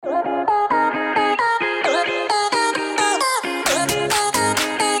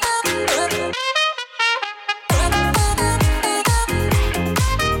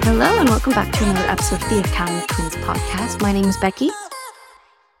welcome back to another episode of the Accounting Twins podcast. My name is Becky.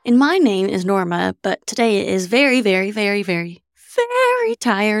 And my name is Norma, but today is very, very, very, very, very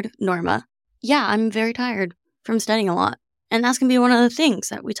tired Norma. Yeah, I'm very tired from studying a lot. And that's going to be one of the things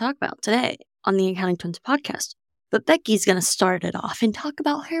that we talk about today on the Accounting Twins podcast. But Becky's going to start it off and talk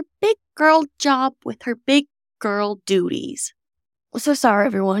about her big girl job with her big girl duties. So sorry,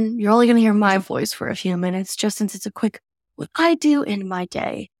 everyone. You're only going to hear my voice for a few minutes, just since it's a quick what I do in my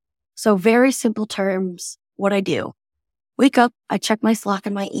day. So very simple terms, what I do. Wake up, I check my Slack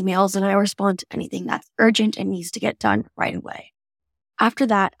and my emails, and I respond to anything that's urgent and needs to get done right away. After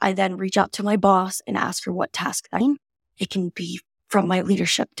that, I then reach out to my boss and ask her what task I need. It can be from my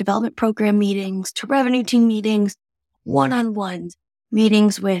leadership development program meetings to revenue team meetings, one-on-ones,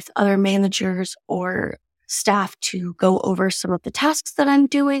 meetings with other managers or staff to go over some of the tasks that I'm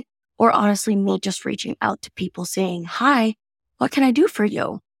doing, or honestly, me just reaching out to people saying, hi, what can I do for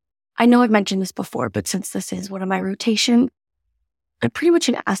you? I know I've mentioned this before, but since this is one of my rotation, I'm pretty much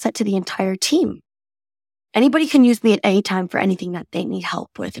an asset to the entire team. Anybody can use me at any time for anything that they need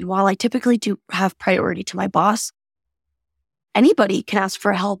help with. And while I typically do have priority to my boss, anybody can ask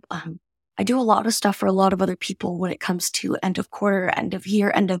for help. I do a lot of stuff for a lot of other people when it comes to end of quarter, end of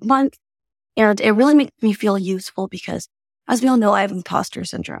year, end of month. And it really makes me feel useful because, as we all know, I have imposter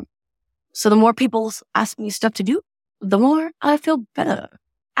syndrome. So the more people ask me stuff to do, the more I feel better.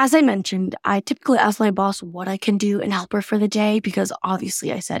 As I mentioned, I typically ask my boss what I can do and help her for the day because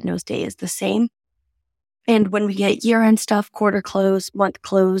obviously I said no day is the same. And when we get year-end stuff, quarter close, month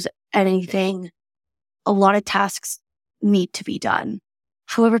close, anything, a lot of tasks need to be done.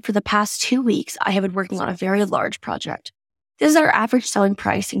 However, for the past 2 weeks, I have been working on a very large project. This is our average selling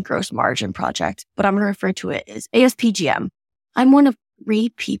price and gross margin project, but I'm going to refer to it as ASPGM. I'm one of 3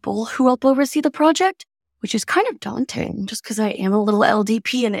 people who help oversee the project, which is kind of daunting just because I am a little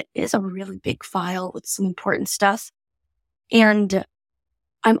LDP and it is a really big file with some important stuff. And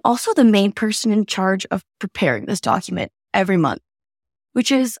I'm also the main person in charge of preparing this document every month,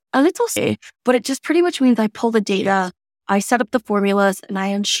 which is a little safe, but it just pretty much means I pull the data, I set up the formulas, and I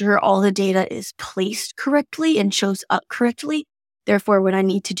ensure all the data is placed correctly and shows up correctly. Therefore, when I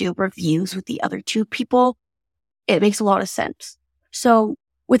need to do reviews with the other 2 people, it makes a lot of sense. So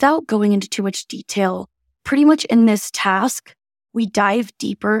without going into too much detail, pretty much in this task, we dive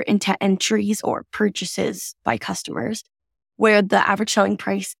deeper into entries or purchases by customers where the average selling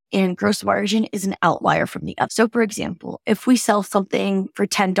price and gross margin is an outlier from the other. So for example, if we sell something for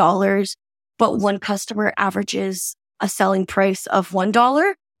 $10, but one customer averages a selling price of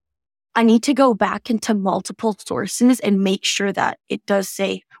 $1, I need to go back into multiple sources and make sure that it does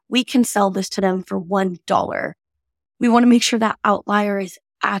say we can sell this to them for $1. We want to make sure that outlier is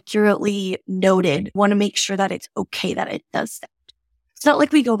accurately noted. We want to make sure that it's okay that it does that. It's not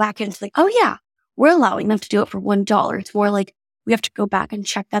like we go back into like, oh yeah, we're allowing them to do it for $1. It's more like we have to go back and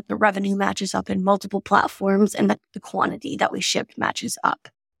check that the revenue matches up in multiple platforms and that the quantity that we shipped matches up.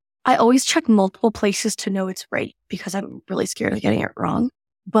 I always check multiple places to know it's right because I'm really scared of getting it wrong.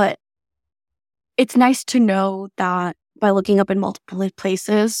 But it's nice to know that by looking up in multiple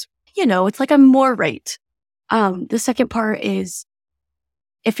places, it's like I'm more right. The second part is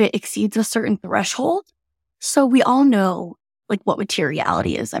if it exceeds a certain threshold. So we all know like what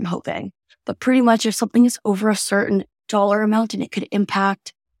materiality is, I'm hoping. But pretty much if something is over a certain dollar amount and it could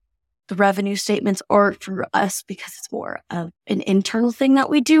impact the revenue statements, or for us, because it's more of an internal thing that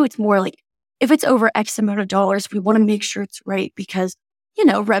we do, it's more like if it's over X amount of dollars, we want to make sure it's right because,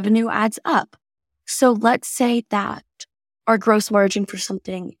 revenue adds up. So let's say that our gross margin for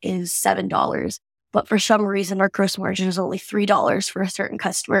something is $7, but for some reason our gross margin is only $3 for a certain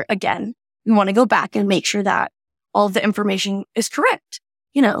customer. Again, we want to go back and make sure that all of the information is correct.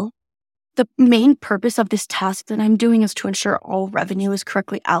 The main purpose of this task that I'm doing is to ensure all revenue is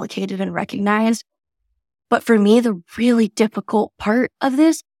correctly allocated and recognized. But for me, the really difficult part of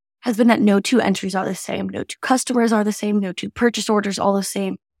this has been that no 2 entries are the same. No 2 customers are the same. No 2 purchase orders are the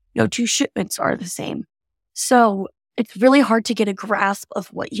same. No 2 shipments are the same. So it's really hard to get a grasp of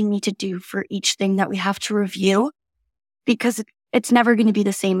what you need to do for each thing that we have to review because it's never going to be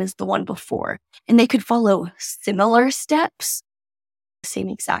the same as the one before. And they could follow similar steps. Same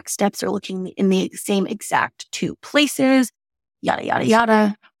exact steps are looking in the same exact 2 places, yada, yada,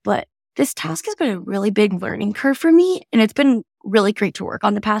 yada. But this task has been a really big learning curve for me. And it's been really great to work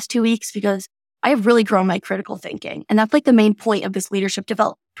on the past 2 weeks because I have really grown my critical thinking. And that's like the main point of this leadership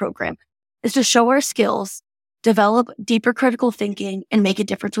development program is to show our skills, develop deeper critical thinking, and make a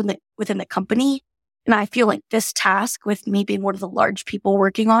difference within the company. And I feel like this task with me being one of the large people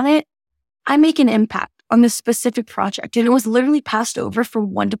working on it, I make an impact on this specific project, and it was literally passed over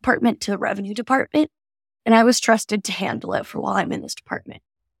from one department to the revenue department, and I was trusted to handle it for while I'm in this department.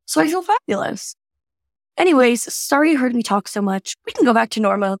 So I feel fabulous. Anyways, sorry you heard me talk so much. We can go back to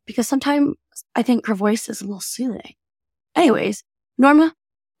Norma because sometimes I think her voice is a little soothing. Anyways, Norma,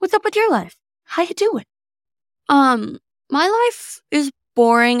 what's up with your life? How you doing? My life is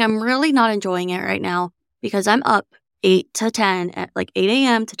boring. I'm really not enjoying it right now because I'm up 8 to 10 at like 8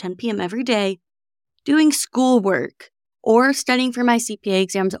 a.m. to 10 p.m. every day doing schoolwork or studying for my CPA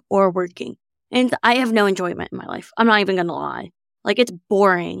exams or working. And I have no enjoyment in my life. I'm not even going to lie. Like, it's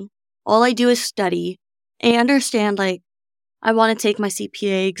boring. All I do is study. I understand, like, I want to take my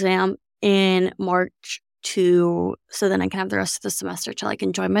CPA exam in March so then I can have the rest of the semester to, like,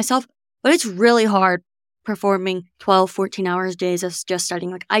 enjoy myself. But it's really hard performing 12, 14 hours days of just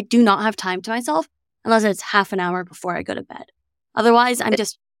studying. Like, I do not have time to myself unless it's half an hour before I go to bed. Otherwise, I'm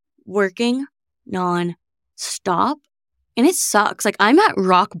just working non-stop. And it sucks. Like, I'm at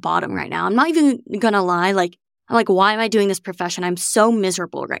rock bottom right now. I'm not even gonna lie. Like, I'm like, why am I doing this profession? I'm so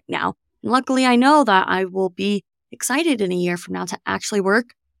miserable right now. And luckily, I know that I will be excited in a year from now to actually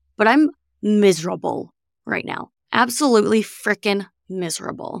work. But I'm miserable right now. Absolutely freaking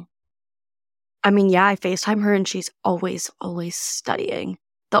miserable. I mean, yeah, I FaceTime her and she's always studying.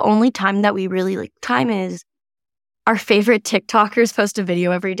 The only time that we really like time is our favorite TikTokers post a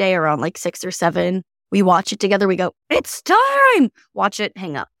video every day around like 6 or 7. We watch it together. We go, it's time. Watch it,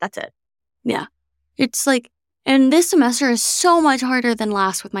 hang up. That's it. Yeah. It's like, and this semester is so much harder than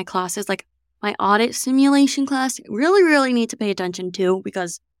last with my classes. Like, my audit simulation class, really need to pay attention to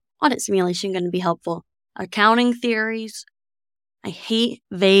because audit simulation going to be helpful. Accounting theories. I hate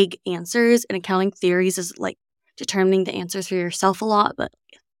vague answers, and accounting theories is like determining the answers for yourself a lot, but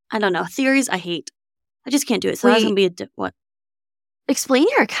I don't know. Theories, I hate. I just can't do it. So that's going to be what? Explain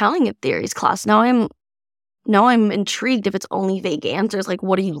your accounting theories class. Now I'm intrigued if it's only vague answers. Like,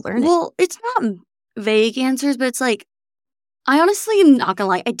 what are you learning? Well, it's not vague answers, but it's like, I honestly am not going to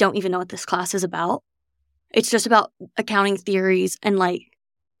lie. I don't even know what this class is about. It's just about accounting theories and like,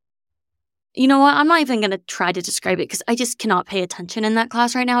 you know what? I'm not even going to try to describe it because I just cannot pay attention in that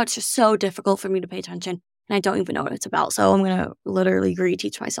class right now. It's just so difficult for me to pay attention. And I don't even know what it's about. So I'm going to literally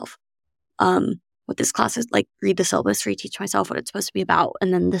reteach myself what this class is like, read the syllabus, reteach myself what it's supposed to be about.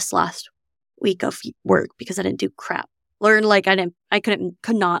 And then this last week of work, because I didn't do crap, learn like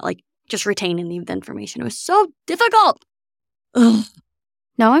could not like just retain any of the information. It was so difficult. Ugh.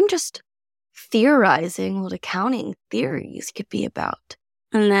 Now I'm just theorizing what accounting theories could be about.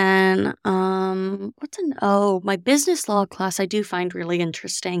 And then, my business law class I do find really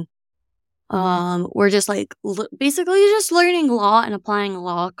interesting. We're just like, basically just learning law and applying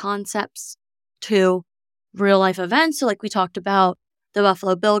law concepts to real life events. So like we talked about the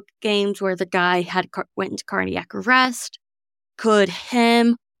Buffalo Bill games where the guy went into cardiac arrest. Could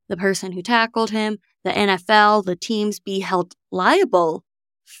him, the person who tackled him, the NFL, the teams be held liable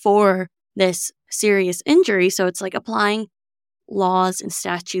for this serious injury? So it's like applying laws and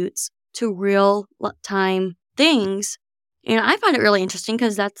statutes to real time things. And I find it really interesting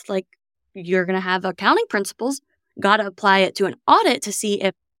because that's like, you're going to have accounting principles, got to apply it to an audit to see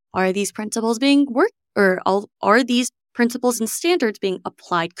if are these principles being worked or are these principles and standards being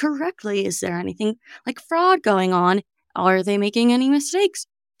applied correctly? Is there anything like fraud going on? Are they making any mistakes?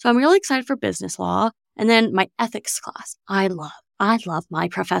 So I'm really excited for business law. And then my ethics class. I love my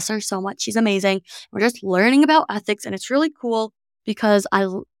professor so much. She's amazing. We're just learning about ethics and it's really cool because I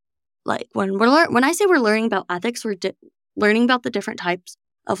like when I say we're learning about ethics, we're learning about the different types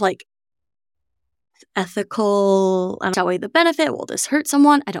of like ethical, I don't outweigh the benefit. Will this hurt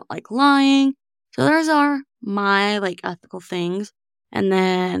someone? I don't like lying. So those are my like ethical things. And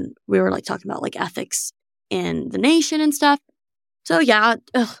then we were like talking about like ethics in the nation and stuff. So yeah,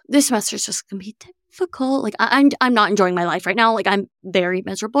 this semester is just gonna be difficult. Like I'm not enjoying my life right now. Like I'm very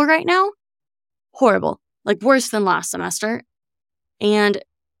miserable right now. Horrible. Like worse than last semester. And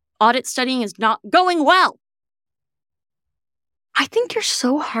audit studying is not going well. I think you're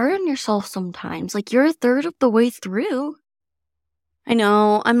so hard on yourself sometimes. Like, you're a third of the way through. I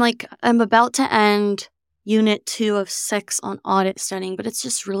know. I'm about to end Unit 2 of 6 on audit studying, but it's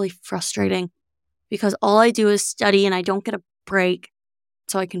just really frustrating because all I do is study and I don't get a break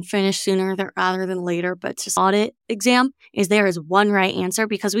so I can finish sooner rather than later. But it's just audit exam there is one right answer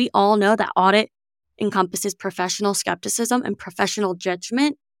because we all know that audit encompasses professional skepticism and professional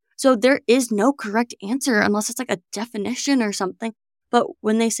judgment. So there is no correct answer unless it's like a definition or something. But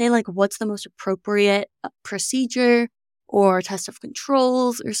when they say like, what's the most appropriate procedure or test of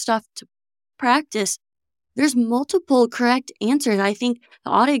controls or stuff to practice, there's multiple correct answers. I think the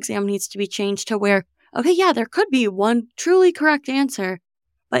audit exam needs to be changed to where, okay, yeah, there could be one truly correct answer.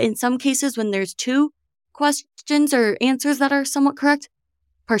 But in some cases, when there's two questions or answers that are somewhat correct,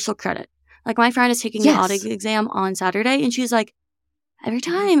 partial credit. Like my friend is taking an audit exam on Saturday, and she's like, every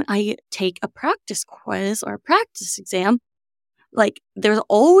time I take a practice quiz or a practice exam, like there's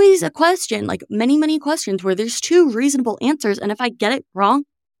always a question, like many, many questions where there's two reasonable answers. And if I get it wrong,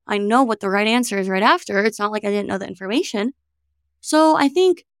 I know what the right answer is right after. It's not like I didn't know the information. So I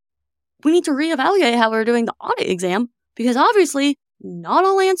think we need to reevaluate how we're doing the audit exam, because obviously not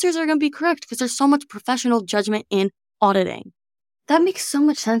all answers are going to be correct because there's so much professional judgment in auditing. That makes so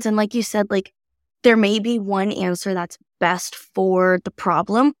much sense. And like you said, like there may be one answer that's best for the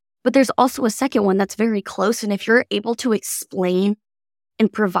problem, but there's also a second one that's very close. And if you're able to explain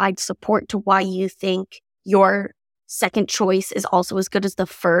and provide support to why you think your second choice is also as good as the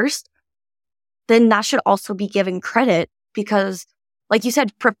first, then that should also be given credit, because like you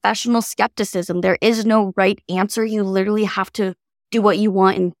said, professional skepticism, there is no right answer. You literally have to do what you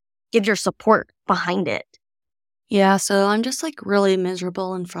want and give your support behind it. Yeah, so I'm just like really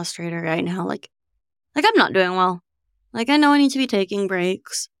miserable and frustrated right now. Like I'm not doing well. Like I know I need to be taking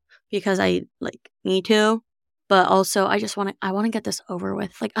breaks because I like need to, but also I want to get this over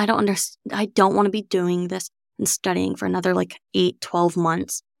with. Like I don't want to be doing this and studying for another like 8-12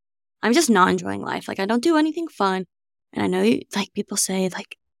 months. I'm just not enjoying life. Like I don't do anything fun. And I know like people say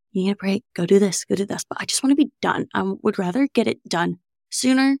like you need a break, go do this, but I just want to be done. I would rather get it done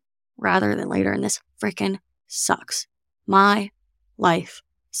sooner rather than later. And this freaking sucks. My life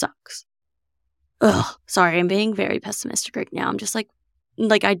sucks. Ugh, sorry, I'm being very pessimistic right now. I'm just like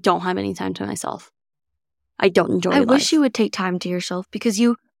I don't have any time to myself. I don't enjoy life. I wish you would take time to yourself, because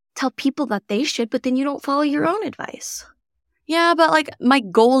you tell people that they should, but then you don't follow your own advice. Yeah, but like my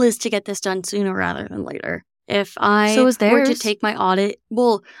goal is to get this done sooner rather than later. If I were to take my audit,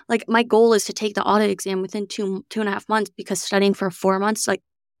 well, like my goal is to take the audit exam within 2.5 months, because studying for 4 months, like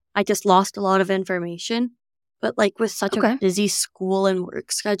I just lost a lot of information. But like with such a busy school and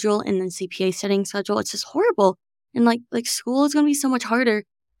work schedule and then CPA studying schedule, it's just horrible. And like school is going to be so much harder.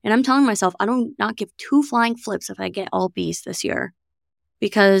 And I'm telling myself, I don't not give two flying flips if I get all B's this year,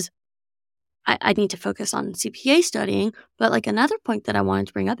 because I need to focus on CPA studying. But like another point that I wanted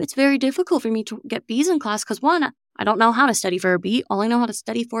to bring up, it's very difficult for me to get B's in class because one, I don't know how to study for a B. All I know how to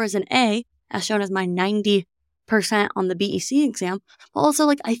study for is an A, as shown as my 90% on the BEC exam. But also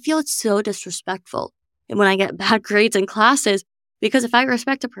like I feel it's so disrespectful when I get bad grades in classes, because if I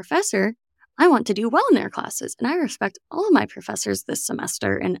respect a professor, I want to do well in their classes. And I respect all of my professors this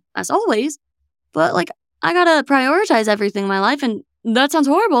semester, and as always, but like I gotta prioritize everything in my life, and that sounds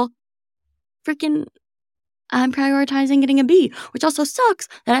horrible. Freaking, I'm prioritizing getting a B, which also sucks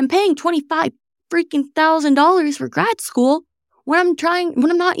that I'm paying $25,000 for grad school when I'm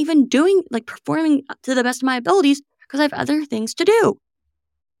not even performing to the best of my abilities because I have other things to do.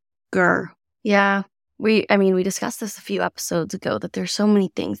 Grr. Yeah. We discussed this a few episodes ago, that there's so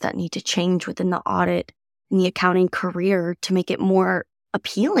many things that need to change within the audit and the accounting career to make it more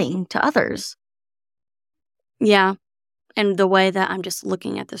appealing to others. Yeah. And the way that I'm just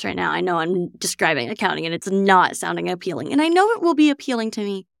looking at this right now, I know I'm describing accounting and it's not sounding appealing. And I know it will be appealing to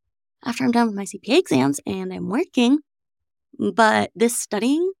me after I'm done with my CPA exams and I'm working. But this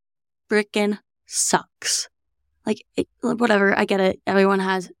studying frickin' sucks. Whatever, I get it. Everyone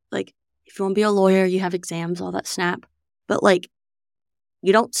has, if you want to be a lawyer, you have exams, all that snap. But,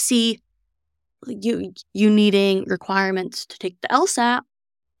 you don't see you needing requirements to take the LSAT,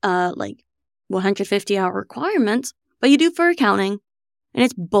 150-hour requirements, but you do for accounting. And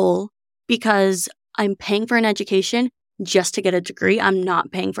it's bull, because I'm paying for an education just to get a degree. I'm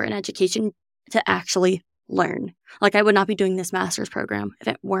not paying for an education to actually learn. I would not be doing this master's program if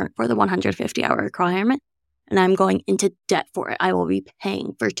it weren't for the 150-hour requirement. And I'm going into debt for it. I will be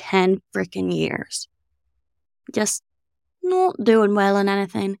paying for 10 freaking years. Just not doing well in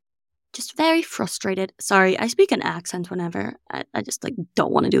anything. Just very frustrated. Sorry, I speak in accents whenever. I just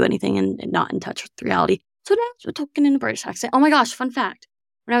don't want to do anything and not in touch with reality. So now we're talking in a British accent. Oh my gosh, fun fact.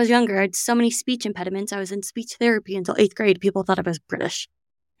 When I was younger, I had so many speech impediments. I was in speech therapy until 8th grade. People thought I was British.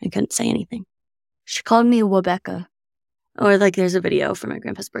 I couldn't say anything. She called me Webecca. Or there's a video for my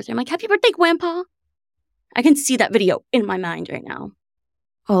grandpa's birthday. I'm like, happy birthday, Grandpa. I can see that video in my mind right now.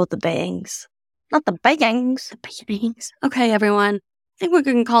 Oh, the bangs. Not the bangs. The bangs. Okay, everyone. I think we're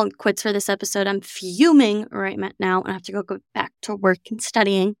going to call it quits for this episode. I'm fuming right now, and I have to go back to work and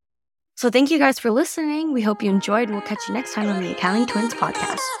studying. So thank you guys for listening. We hope you enjoyed, and we'll catch you next time on the Accounting Twins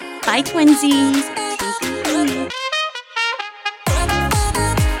podcast. Bye, twinsies.